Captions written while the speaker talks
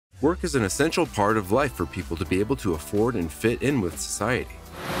Work is an essential part of life for people to be able to afford and fit in with society.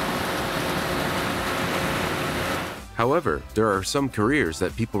 However, there are some careers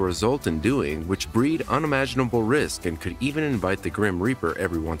that people result in doing which breed unimaginable risk and could even invite the Grim Reaper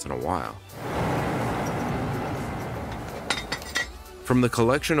every once in a while. From the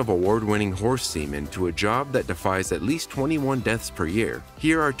collection of award-winning horse semen to a job that defies at least 21 deaths per year,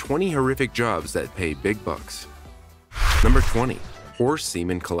 here are 20 horrific jobs that pay big bucks. Number 20. Horse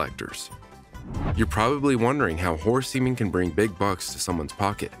semen collectors. You're probably wondering how horse semen can bring big bucks to someone's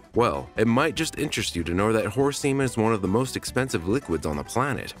pocket. Well, it might just interest you to know that horse semen is one of the most expensive liquids on the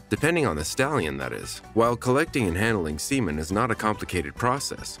planet, depending on the stallion, that is. While collecting and handling semen is not a complicated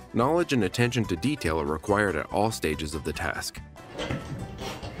process, knowledge and attention to detail are required at all stages of the task.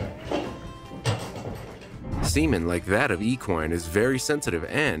 Semen like that of equine is very sensitive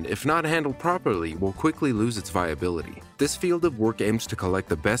and, if not handled properly, will quickly lose its viability. This field of work aims to collect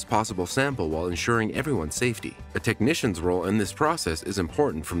the best possible sample while ensuring everyone's safety. A technician's role in this process is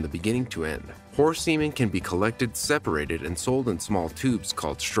important from the beginning to end. Horse semen can be collected, separated, and sold in small tubes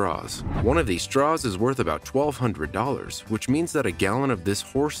called straws. One of these straws is worth about $1,200, which means that a gallon of this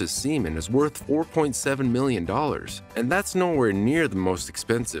horse's semen is worth $4.7 million. And that's nowhere near the most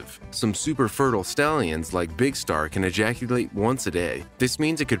expensive. Some super fertile stallions like Big Star can ejaculate once a day. This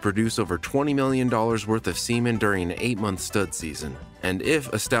means it could produce over $20 million worth of semen during an 8-month stud season. And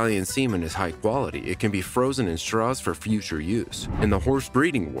if a stallion's semen is high quality, it can be frozen in straws for future use. In the horse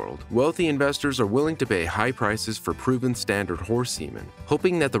breeding world, wealthy investors are willing to pay high prices for proven standard horse semen,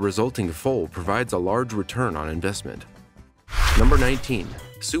 hoping that the resulting foal provides a large return on investment. Number 19.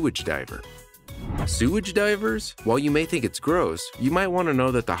 Sewage diver. Sewage divers? While you may think it's gross, you might want to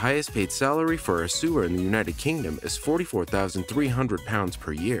know that the highest paid salary for a sewer in the United Kingdom is £44,300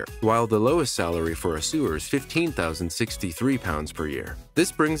 per year, while the lowest salary for a sewer is £15,063 per year.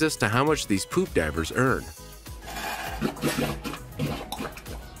 This brings us to how much these poop divers earn.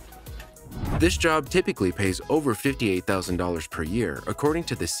 This job typically pays over $58,000 per year, according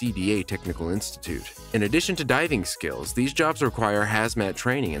to the CDA Technical Institute. In addition to diving skills, these jobs require hazmat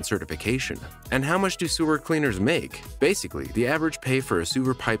training and certification. And how much do sewer cleaners make? Basically, the average pay for a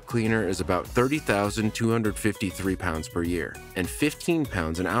sewer pipe cleaner is about £30,253 per year, and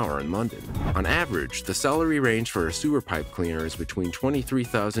 £15 an hour in London. On average, the salary range for a sewer pipe cleaner is between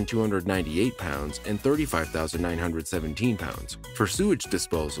 £23,298 and £35,917. For sewage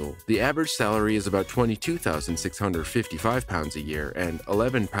disposal, the average salary is about £22,655 a year and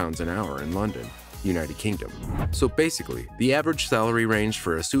 £11 an hour in London, United Kingdom. So basically, the average salary range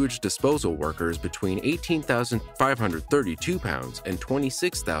for a sewage disposal worker is between £18,532 and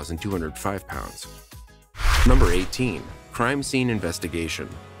 £26,205. Number 18. Crime scene investigation.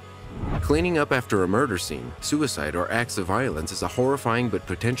 Cleaning up after a murder scene, suicide, or acts of violence is a horrifying but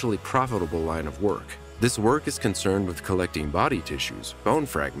potentially profitable line of work. This work is concerned with collecting body tissues, bone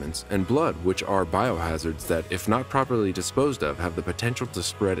fragments, and blood, which are biohazards that, if not properly disposed of, have the potential to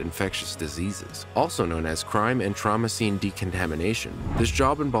spread infectious diseases. Also known as crime and trauma scene decontamination, this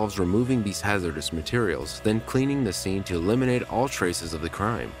job involves removing these hazardous materials, then cleaning the scene to eliminate all traces of the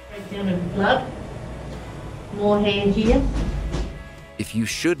crime. Blood, more hands here. If you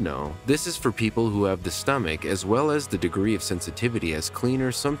should know, this is for people who have the stomach as well as the degree of sensitivity, as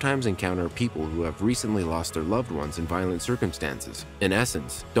cleaners sometimes encounter people who have recently lost their loved ones in violent circumstances. In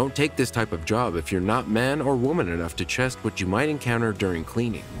essence, don't take this type of job if you're not man or woman enough to chest what you might encounter during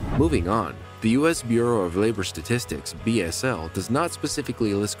cleaning. Moving on. The U.S. Bureau of Labor Statistics, BSL, does not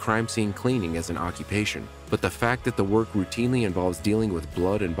specifically list crime scene cleaning as an occupation, but the fact that the work routinely involves dealing with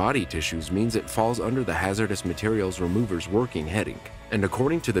blood and body tissues means it falls under the hazardous materials removers working heading. And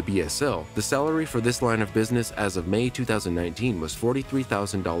according to the BSL, the salary for this line of business as of May 2019 was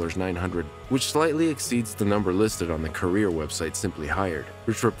 $43,900, which slightly exceeds the number listed on the career website Simply Hired,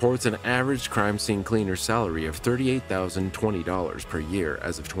 which reports an average crime scene cleaner salary of $38,020 per year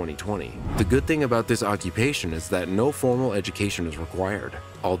as of 2020. The good thing about this occupation is that no formal education is required,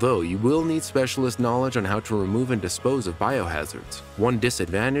 although you will need specialist knowledge on how to remove and dispose of biohazards. One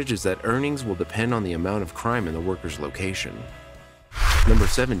disadvantage is that earnings will depend on the amount of crime in the worker's location. Number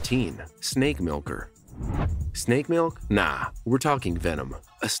 17. Snake milker. Snake milk? Nah, we're talking venom.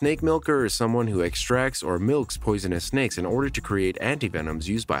 A snake milker is someone who extracts or milks poisonous snakes in order to create antivenoms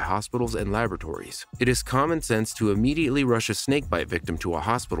used by hospitals and laboratories. It is common sense to immediately rush a snakebite victim to a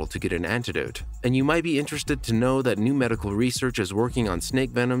hospital to get an antidote. And you might be interested to know that new medical research is working on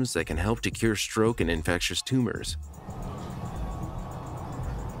snake venoms that can help to cure stroke and infectious tumors.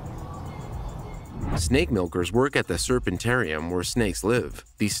 Snake milkers work at the serpentarium where snakes live.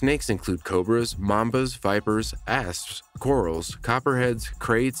 These snakes include cobras, mambas, vipers, asps, corals, copperheads,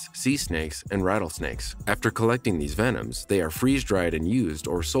 kraits, sea snakes, and rattlesnakes. After collecting these venoms, they are freeze-dried and used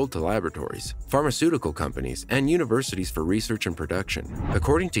or sold to laboratories, pharmaceutical companies, and universities for research and production.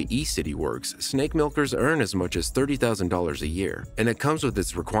 According to eCityWorks, snake milkers earn as much as $30,000 a year, and it comes with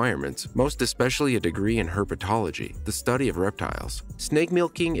its requirements, most especially a degree in herpetology, the study of reptiles. Snake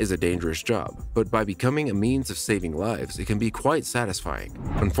milking is a dangerous job, but by becoming a means of saving lives, it can be quite satisfying.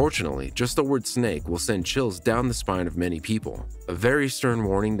 Unfortunately, just the word snake will send chills down the spine of many people, a very stern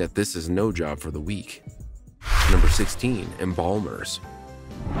warning that this is no job for the weak. Number 16. Embalmers.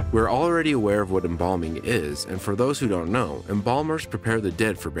 We're already aware of what embalming is, and for those who don't know, embalmers prepare the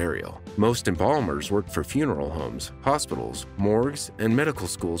dead for burial. Most embalmers work for funeral homes, hospitals, morgues, and medical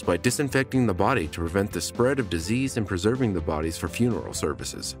schools by disinfecting the body to prevent the spread of disease and preserving the bodies for funeral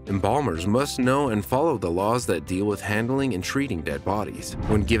services. Embalmers must know and follow the laws that deal with handling and treating dead bodies.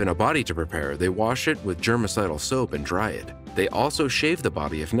 When given a body to prepare, they wash it with germicidal soap and dry it. They also shave the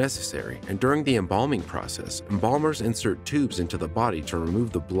body if necessary, and during the embalming process, embalmers insert tubes into the body to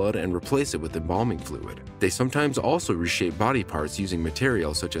remove the blood and replace it with embalming fluid. They sometimes also reshape body parts using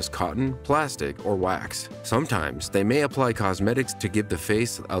materials such as cotton, plastic, or wax. Sometimes, they may apply cosmetics to give the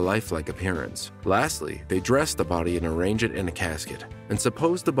face a lifelike appearance. Lastly, they dress the body and arrange it in a casket. And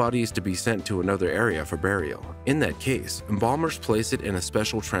suppose the body is to be sent to another area for burial. In that case, embalmers place it in a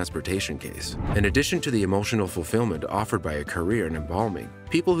special transportation case. In addition to the emotional fulfillment offered by a career in embalming,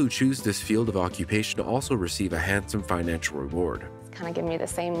 people who choose this field of occupation also receive a handsome financial reward. Kind of give me the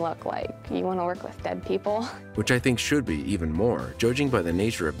same look, like, you want to work with dead people? Which I think should be even more, judging by the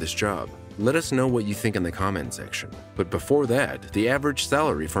nature of this job. Let us know what you think in the comment section. But before that, the average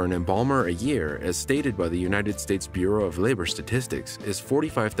salary for an embalmer a year, as stated by the United States Bureau of Labor Statistics, is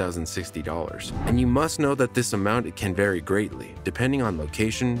 $45,060. And you must know that this amount can vary greatly, depending on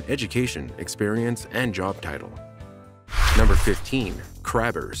location, education, experience, and job title. Number 15.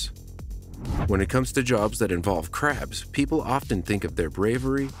 Crabbers. When it comes to jobs that involve crabs, people often think of their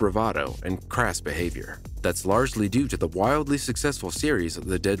bravery, bravado, and crass behavior. That's largely due to the wildly successful series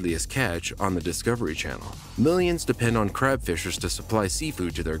The Deadliest Catch on the Discovery Channel. Millions depend on crab fishers to supply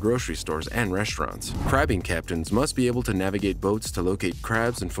seafood to their grocery stores and restaurants. Crabbing captains must be able to navigate boats to locate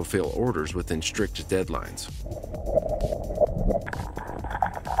crabs and fulfill orders within strict deadlines.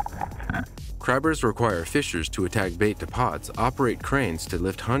 Crabbers require fishers to attack bait to pots, operate cranes to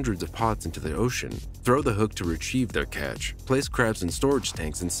lift hundreds of pots into the ocean, throw the hook to retrieve their catch, place crabs in storage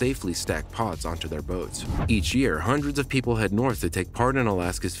tanks, and safely stack pots onto their boats. Each year, hundreds of people head north to take part in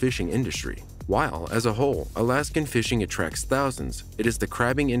Alaska's fishing industry. While, as a whole, Alaskan fishing attracts thousands, it is the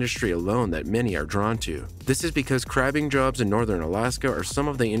crabbing industry alone that many are drawn to. This is because crabbing jobs in northern Alaska are some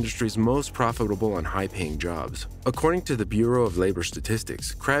of the industry's most profitable and high-paying jobs. According to the Bureau of Labor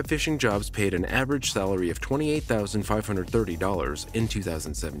Statistics, crab fishing jobs paid an average salary of $28,530 in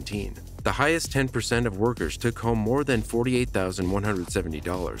 2017. The highest 10% of workers took home more than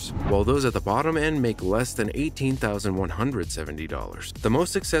 $48,170, while those at the bottom end make less than $18,170. The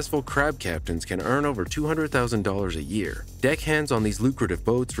most successful crab captains can earn over $200,000 a year. Deckhands on these lucrative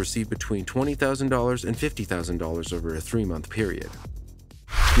boats receive between $20,000 and $50,000 over a 3-month period.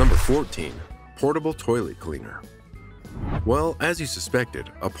 Number 14. Portable toilet cleaner. Well, as you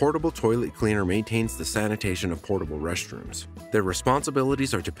suspected, a portable toilet cleaner maintains the sanitation of portable restrooms. Their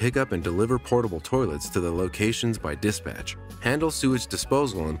responsibilities are to pick up and deliver portable toilets to the locations by dispatch, handle sewage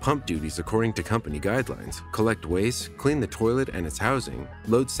disposal and pump duties according to company guidelines, collect waste, clean the toilet and its housing,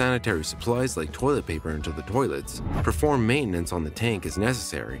 load sanitary supplies like toilet paper into the toilets, perform maintenance on the tank as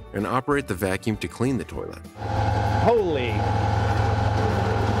necessary, and operate the vacuum to clean the toilet. Holy!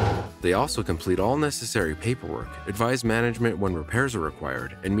 They also complete all necessary paperwork, advise management when repairs are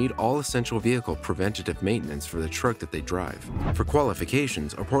required, and meet all essential vehicle preventative maintenance for the truck that they drive. For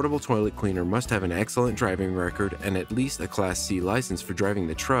qualifications, a portable toilet cleaner must have an excellent driving record and at least a Class C license for driving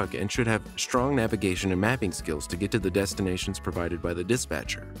the truck, and should have strong navigation and mapping skills to get to the destinations provided by the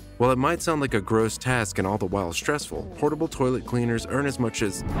dispatcher. While it might sound like a gross task and all the while stressful, portable toilet cleaners earn as much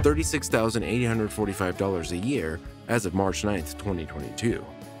as $36,845 a year as of March 9th, 2022.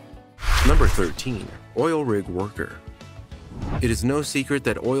 Number 13. Oil rig worker. It is no secret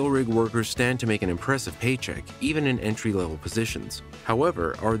that oil rig workers stand to make an impressive paycheck, even in entry-level positions.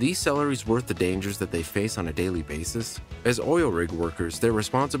 However, are these salaries worth the dangers that they face on a daily basis? As oil rig workers, their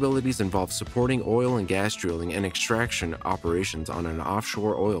responsibilities involve supporting oil and gas drilling and extraction operations on an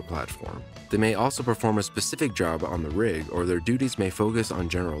offshore oil platform. They may also perform a specific job on the rig, or their duties may focus on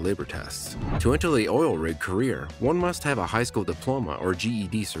general labor tasks. To enter the oil rig career, one must have a high school diploma or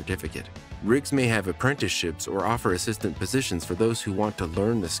GED certificate. Rigs may have apprenticeships or offer assistant positions for those who want to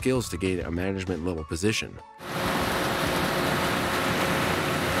learn the skills to gain a management level position.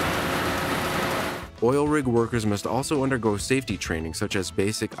 Oil rig workers must also undergo safety training such as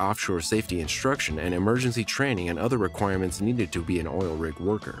basic offshore safety instruction and emergency training and other requirements needed to be an oil rig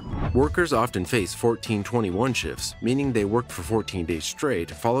worker. Workers often face 14-21 shifts, meaning they work for 14 days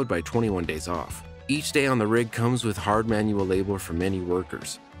straight, followed by 21 days off. Each day on the rig comes with hard manual labor for many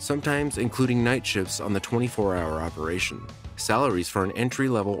workers, sometimes including night shifts on the 24-hour operation. Salaries for an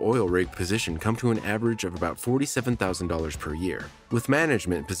entry-level oil rig position come to an average of about $47,000 per year, with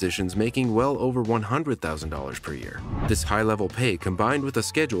management positions making well over $100,000 per year. This high-level pay combined with a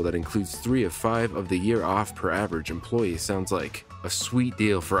schedule that includes 3 of 5 of the year off per average employee sounds like a sweet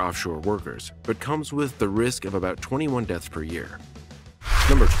deal for offshore workers, but comes with the risk of about 21 deaths per year.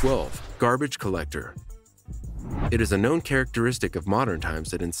 Number 12. Garbage collector. It is a known characteristic of modern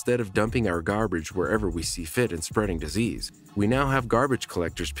times that instead of dumping our garbage wherever we see fit and spreading disease, we now have garbage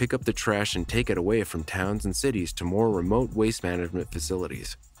collectors pick up the trash and take it away from towns and cities to more remote waste management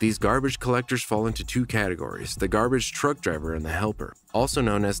facilities. These garbage collectors fall into 2 categories: the garbage truck driver and the helper, also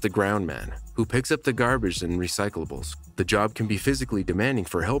known as the ground man, who picks up the garbage and recyclables. The job can be physically demanding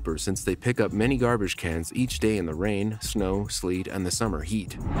for helpers since they pick up many garbage cans each day in the rain, snow, sleet, and the summer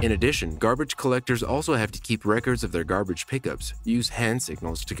heat. In addition, garbage collectors also have to keep records of their garbage pickups, use hand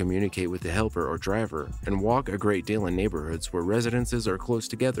signals to communicate with the helper or driver, and walk a great deal in neighborhoods where residences are close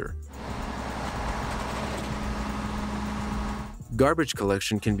together. Garbage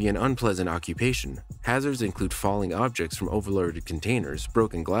collection can be an unpleasant occupation. Hazards include falling objects from overloaded containers,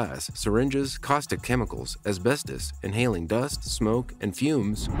 broken glass, syringes, caustic chemicals, asbestos, inhaling dust, smoke, and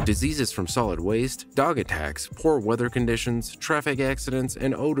fumes, diseases from solid waste, dog attacks, poor weather conditions, traffic accidents,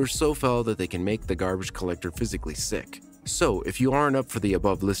 and odors so foul that they can make the garbage collector physically sick. So, if you aren't up for the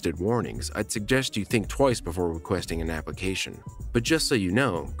above listed warnings, I'd suggest you think twice before requesting an application. But just so you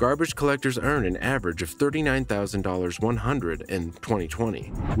know, garbage collectors earn an average of $39,100 in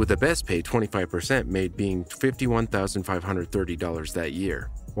 2020, with the best paid 25% made being $51,530 that year,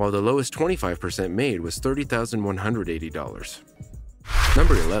 while the lowest 25% made was $30,180.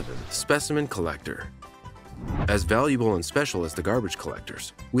 Number 11. Specimen collector. As valuable and special as the garbage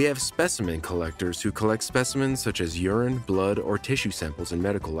collectors, we have specimen collectors who collect specimens such as urine, blood, or tissue samples in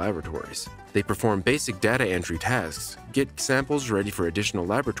medical laboratories. They perform basic data entry tasks, get samples ready for additional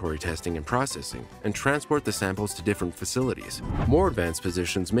laboratory testing and processing, and transport the samples to different facilities. More advanced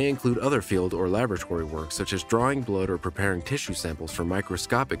positions may include other field or laboratory work such as drawing blood or preparing tissue samples for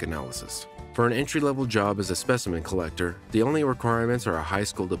microscopic analysis. For an entry-level job as a specimen collector, the only requirements are a high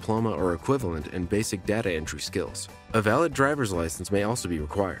school diploma or equivalent and basic data entry skills. A valid driver's license may also be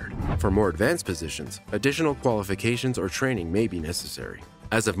required. For more advanced positions, additional qualifications or training may be necessary.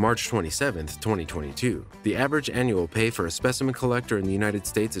 As of March 27, 2022, the average annual pay for a specimen collector in the United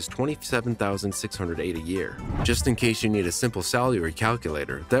States is $27,608 a year. Just in case you need a simple salary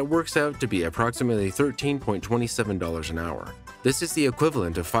calculator, that works out to be approximately $13.27 an hour. This is the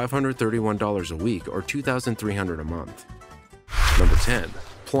equivalent of $531 a week or $2,300 a month. Number 10.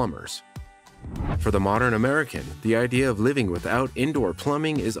 Plumbers. For the modern American, the idea of living without indoor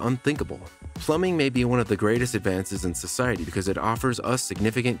plumbing is unthinkable. Plumbing may be one of the greatest advances in society because it offers us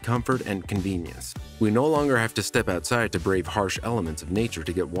significant comfort and convenience. We no longer have to step outside to brave harsh elements of nature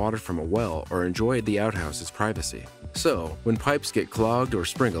to get water from a well or enjoy the outhouse's privacy. So, when pipes get clogged or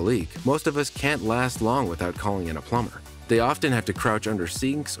spring a leak, most of us can't last long without calling in a plumber. They often have to crouch under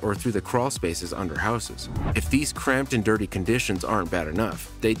sinks or through the crawl spaces under houses. If these cramped and dirty conditions aren't bad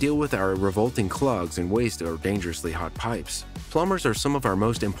enough, they deal with our revolting clogs and waste or dangerously hot pipes. Plumbers are some of our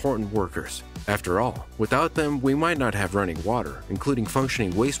most important workers. After all, without them, we might not have running water, including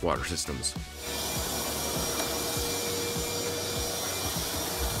functioning wastewater systems.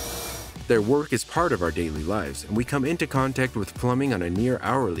 Their work is part of our daily lives, and we come into contact with plumbing on a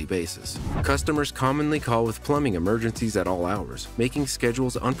near-hourly basis. Customers commonly call with plumbing emergencies at all hours, making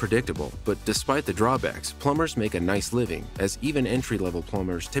schedules unpredictable, but despite the drawbacks, plumbers make a nice living, as even entry-level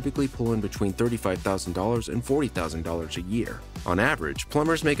plumbers typically pull in between $35,000 and $40,000 a year. On average,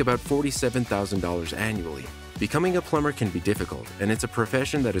 plumbers make about $47,000 annually. Becoming a plumber can be difficult, and it's a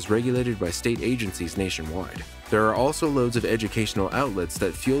profession that is regulated by state agencies nationwide. There are also loads of educational outlets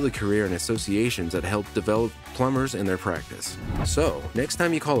that fuel the career and associations that help develop plumbers in their practice. So, next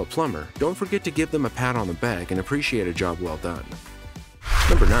time you call a plumber, don't forget to give them a pat on the back and appreciate a job well done.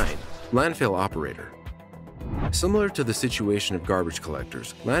 Number 9. Landfill operator. Similar to the situation of garbage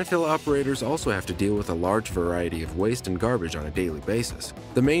collectors, landfill operators also have to deal with a large variety of waste and garbage on a daily basis.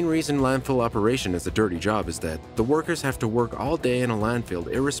 The main reason landfill operation is a dirty job is that the workers have to work all day in a landfill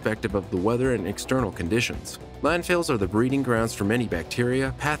irrespective of the weather and external conditions. Landfills are the breeding grounds for many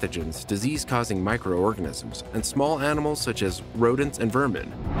bacteria, pathogens, disease-causing microorganisms, and small animals such as rodents and vermin,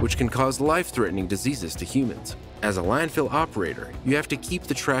 which can cause life-threatening diseases to humans. As a landfill operator, you have to keep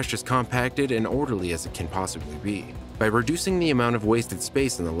the trash as compacted and orderly as it can possibly be. By reducing the amount of wasted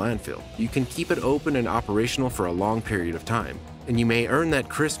space in the landfill, you can keep it open and operational for a long period of time, and you may earn that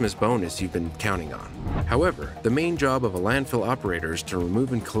Christmas bonus you've been counting on. However, the main job of a landfill operator is to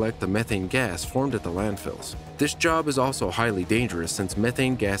remove and collect the methane gas formed at the landfills. This job is also highly dangerous since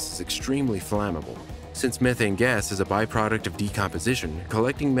methane gas is extremely flammable. Since methane gas is a byproduct of decomposition,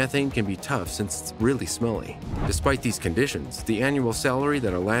 collecting methane can be tough since it's really smelly. Despite these conditions, the annual salary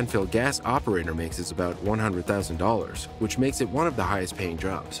that a landfill gas operator makes is about $100,000, which makes it one of the highest paying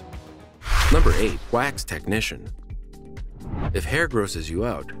jobs. Number 8. Wax technician. If hair grosses you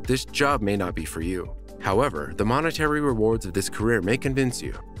out, this job may not be for you. However, the monetary rewards of this career may convince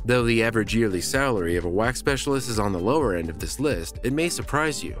you. Though the average yearly salary of a wax specialist is on the lower end of this list, it may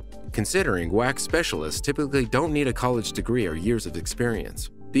surprise you, considering wax specialists typically don't need a college degree or years of experience.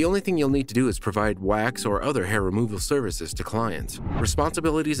 The only thing you'll need to do is provide wax or other hair removal services to clients.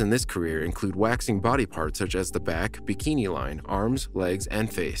 Responsibilities in this career include waxing body parts such as the back, bikini line, arms, legs,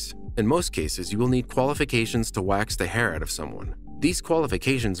 and face. In most cases, you will need qualifications to wax the hair out of someone. These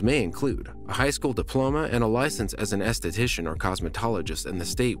qualifications may include a high school diploma and a license as an esthetician or cosmetologist in the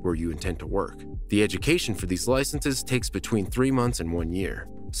state where you intend to work. The education for these licenses takes between 3 months and 1 year.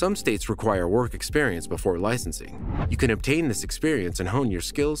 Some states require work experience before licensing. You can obtain this experience and hone your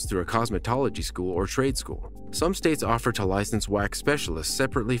skills through a cosmetology school or trade school. Some states offer to license wax specialists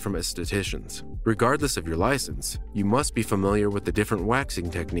separately from estheticians. Regardless of your license, you must be familiar with the different waxing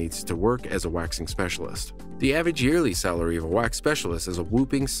techniques to work as a waxing specialist. The average yearly salary of a wax specialist is a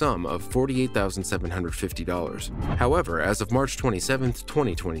whopping sum of $48,750. However, as of March 27,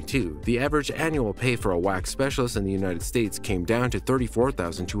 2022, the average annual pay for a wax specialist in the United States came down to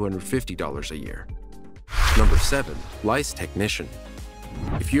 $34,250 a year. Number 7. Lice technician.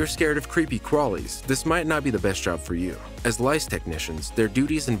 If you're scared of creepy crawlies, this might not be the best job for you. As lice technicians, their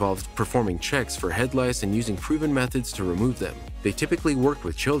duties involve performing checks for head lice and using proven methods to remove them. They typically work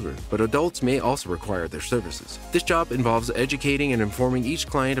with children, but adults may also require their services. This job involves educating and informing each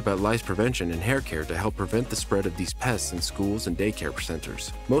client about lice prevention and hair care to help prevent the spread of these pests in schools and daycare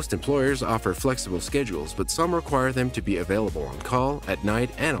centers. Most employers offer flexible schedules, but some require them to be available on call, at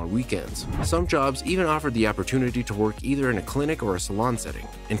night, and on weekends. Some jobs even offer the opportunity to work either in a clinic or a salon setting.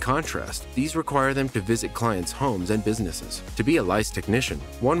 In contrast, these require them to visit clients' homes and businesses. To be a lice technician,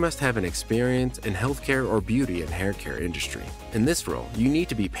 one must have an experience in healthcare or beauty and hair care industry. In this role, you need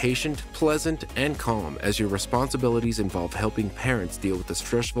to be patient, pleasant, and calm as your responsibilities involve helping parents deal with a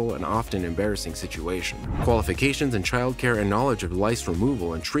stressful and often embarrassing situation. Qualifications in childcare and knowledge of lice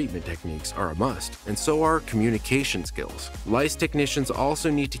removal and treatment techniques are a must, and so are communication skills. Lice technicians also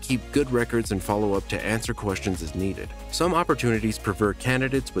need to keep good records and follow up to answer questions as needed. Some opportunities prefer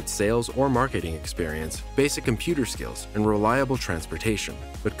candidates with sales or marketing experience, basic computer skills, and reliable transportation.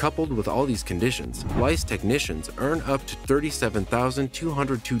 But coupled with all these conditions, lice technicians earn up to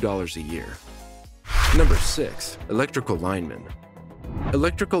 $37,202 a year. Number 6. Electrical linemen.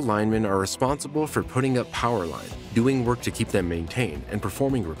 Electrical linemen are responsible for putting up power lines, doing work to keep them maintained, and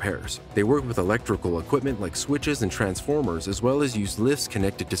performing repairs. They work with electrical equipment like switches and transformers, as well as use lifts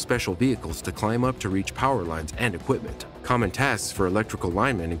connected to special vehicles to climb up to reach power lines and equipment. Common tasks for electrical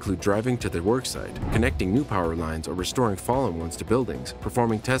linemen include driving to the worksite, connecting new power lines or restoring fallen ones to buildings,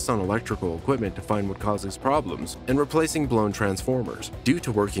 performing tests on electrical equipment to find what causes problems, and replacing blown transformers. Due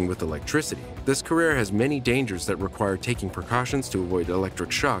to working with electricity, this career has many dangers that require taking precautions to avoid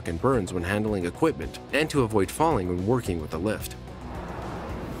electric shock and burns when handling equipment, and to avoid falling when working with a lift.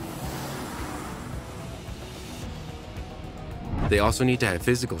 They also need to have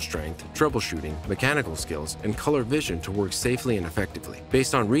physical strength, troubleshooting, mechanical skills, and color vision to work safely and effectively.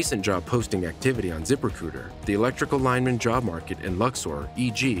 Based on recent job posting activity on ZipRecruiter, the electrical lineman job market in Luxor,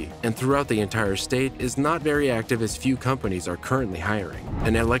 EG, and throughout the entire state is not very active as few companies are currently hiring.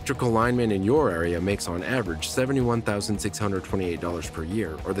 An electrical lineman in your area makes on average $71,628 per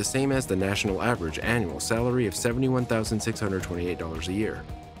year, or the same as the national average annual salary of $71,628 a year.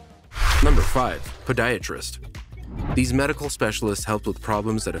 Number 5. Podiatrist. These medical specialists help with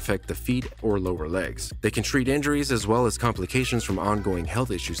problems that affect the feet or lower legs. They can treat injuries as well as complications from ongoing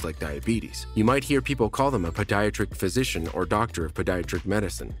health issues like diabetes. You might hear people call them a podiatric physician or doctor of podiatric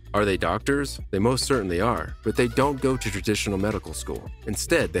medicine. Are they doctors? They most certainly are, but they don't go to traditional medical school.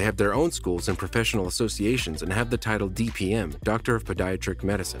 Instead, they have their own schools and professional associations and have the title DPM, Doctor of Podiatric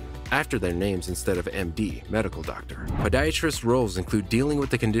Medicine, after their names instead of MD, medical doctor. Podiatrist roles include dealing with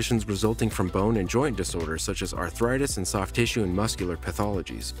the conditions resulting from bone and joint disorders such as arthritis and soft tissue and muscular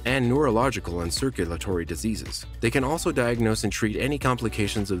pathologies, and neurological and circulatory diseases. They can also diagnose and treat any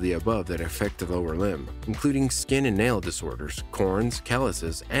complications of the above that affect the lower limb, including skin and nail disorders, corns,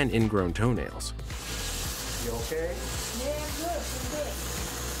 calluses, and ingrown toenails. You okay?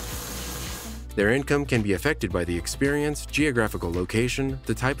 Their income can be affected by the experience, geographical location,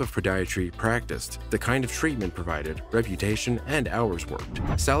 the type of podiatry practiced, the kind of treatment provided, reputation, and hours worked.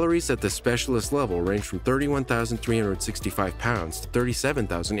 Salaries at the specialist level range from £31,365 to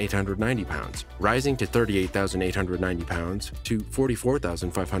 £37,890, rising to £38,890 to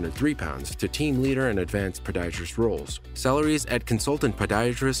 £44,503 to team leader and advanced podiatrist roles. Salaries at consultant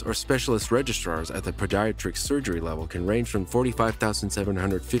podiatrists or specialist registrars at the podiatric surgery level can range from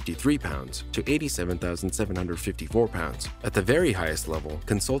 £45,753 to £87,754. At the very highest level,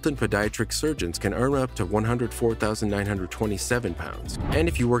 consultant podiatric surgeons can earn up to £104,927. And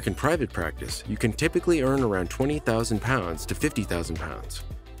if you work in private practice, you can typically earn around £20,000 to £50,000.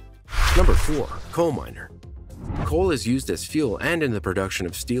 Number 4. Coal miner. Coal is used as fuel and in the production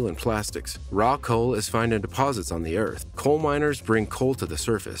of steel and plastics. Raw coal is found in deposits on the earth. Coal miners bring coal to the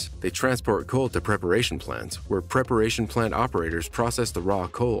surface. They transport coal to preparation plants, where preparation plant operators process the raw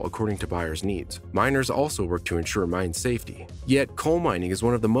coal according to buyers' needs. Miners also work to ensure mine safety. Yet, coal mining is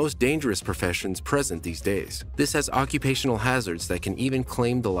one of the most dangerous professions present these days. This has occupational hazards that can even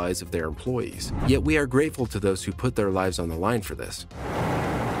claim the lives of their employees. Yet we are grateful to those who put their lives on the line for this.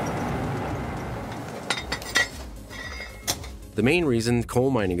 The main reason coal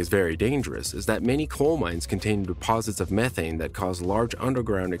mining is very dangerous is that many coal mines contain deposits of methane that cause large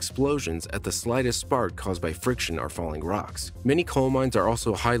underground explosions at the slightest spark caused by friction or falling rocks. Many coal mines are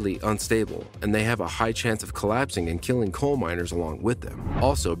also highly unstable, and they have a high chance of collapsing and killing coal miners along with them.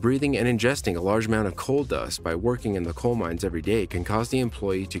 Also, breathing and ingesting a large amount of coal dust by working in the coal mines every day can cause the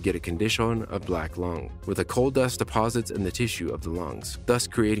employee to get a condition of black lung, where the coal dust deposits in the tissue of the lungs, thus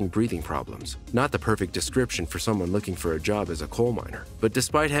creating breathing problems. Not the perfect description for someone looking for a job as a coal miner. But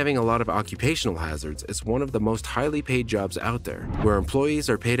despite having a lot of occupational hazards, it's one of the most highly paid jobs out there, where employees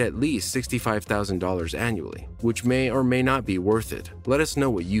are paid at least $65,000 annually, which may or may not be worth it. Let us know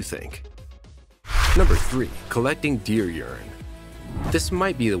what you think. Number 3. Collecting deer urine. This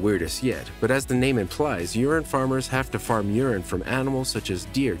might be the weirdest yet, but as the name implies, urine farmers have to farm urine from animals such as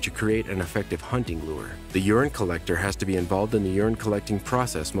deer to create an effective hunting lure. The urine collector has to be involved in the urine collecting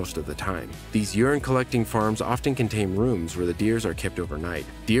process most of the time. These urine collecting farms often contain rooms where the deers are kept overnight.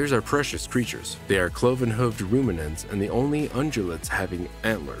 Deers are precious creatures. They are cloven-hooved ruminants and the only ungulates having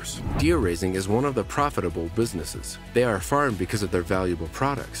antlers. Deer raising is one of the profitable businesses. They are farmed because of their valuable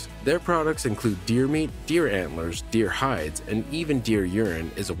products. Their products include deer meat, deer antlers, deer hides, and even deer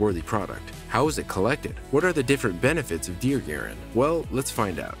urine is a worthy product. How is it collected? What are the different benefits of deer urine? Well, let's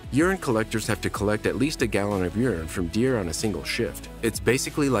find out. Urine collectors have to collect at least a gallon of urine from deer on a single shift. It's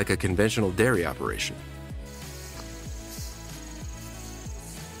basically like a conventional dairy operation.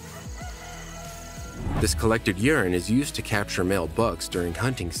 This collected urine is used to capture male bucks during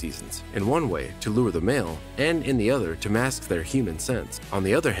hunting seasons, in one way to lure the male, and in the other to mask their human scents. On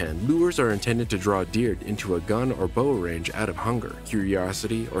the other hand, lures are intended to draw deer into a gun or bow range out of hunger,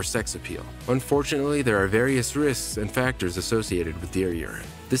 curiosity, or sex appeal. Unfortunately, there are various risks and factors associated with deer urine.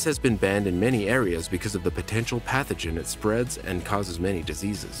 This has been banned in many areas because of the potential pathogen it spreads and causes many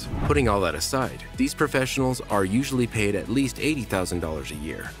diseases. Putting all that aside, these professionals are usually paid at least $80,000 a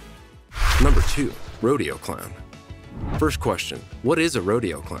year. Number 2. Rodeo clown. First question, what is a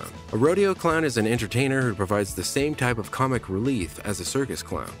rodeo clown? A rodeo clown is an entertainer who provides the same type of comic relief as a circus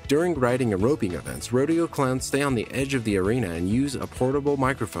clown. During riding and roping events, rodeo clowns stay on the edge of the arena and use a portable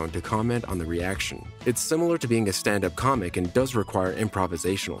microphone to comment on the reaction. It's similar to being a stand-up comic and does require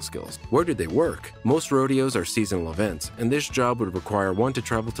improvisational skills. Where do they work? Most rodeos are seasonal events, and this job would require one to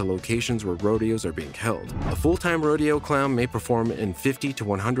travel to locations where rodeos are being held. A full-time rodeo clown may perform in 50 to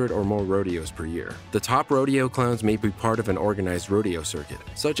 100 or more rodeos per year. The top rodeo clowns may be part of an organized rodeo circuit,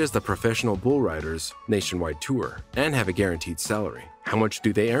 such as the Professional Bull Riders nationwide tour, and have a guaranteed salary. How much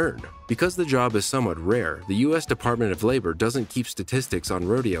do they earn? Because the job is somewhat rare, the U.S. Department of Labor doesn't keep statistics on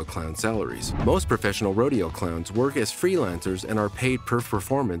rodeo clown salaries. Most professional rodeo clowns work as freelancers and are paid per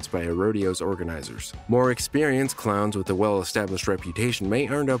performance by a rodeo's organizers. More experienced clowns with a well-established reputation may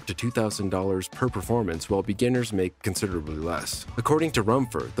earn up to $2,000 per performance, while beginners make considerably less. According to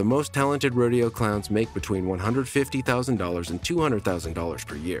Rumford, the most talented rodeo clowns make between $150,000 and $200,000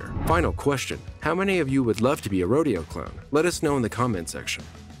 per year. Final question, how many of you would love to be a rodeo clown? Let us know in the comment section.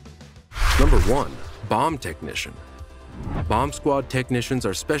 Number 1. Bomb Technician. Bomb squad technicians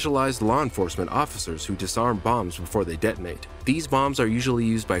are specialized law enforcement officers who disarm bombs before they detonate. These bombs are usually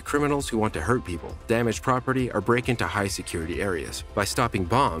used by criminals who want to hurt people, damage property, or break into high-security areas. By stopping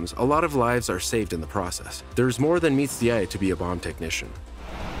bombs, a lot of lives are saved in the process. There's more than meets the eye to be a bomb technician.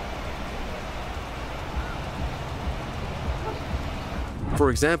 For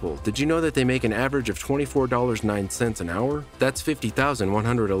example, did you know that they make an average of $24.09 an hour? That's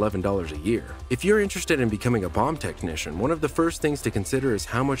 $50,111 a year. If you're interested in becoming a bomb technician, one of the first things to consider is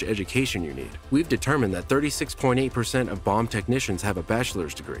how much education you need. We've determined that 36.8% of bomb technicians have a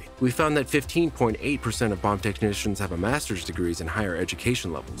bachelor's degree. We found that 15.8% of bomb technicians have a master's degrees in higher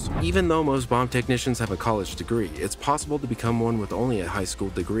education levels. Even though most bomb technicians have a college degree, it's possible to become one with only a high school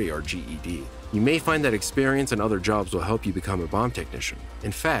degree or GED. You may find that experience in other jobs will help you become a bomb technician.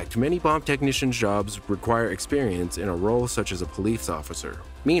 In fact, many bomb technician jobs require experience in a role such as a police officer.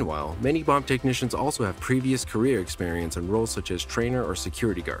 Meanwhile, many bomb technicians also have previous career experience in roles such as trainer or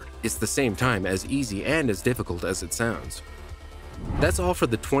security guard. It's the same time as easy and as difficult as it sounds. That's all for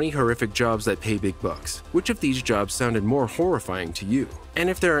the 20 horrific jobs that pay big bucks. Which of these jobs sounded more horrifying to you? And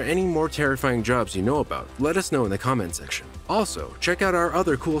if there are any more terrifying jobs you know about, let us know in the comment section. Also, check out our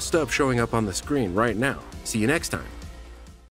other cool stuff showing up on the screen right now. See you next time.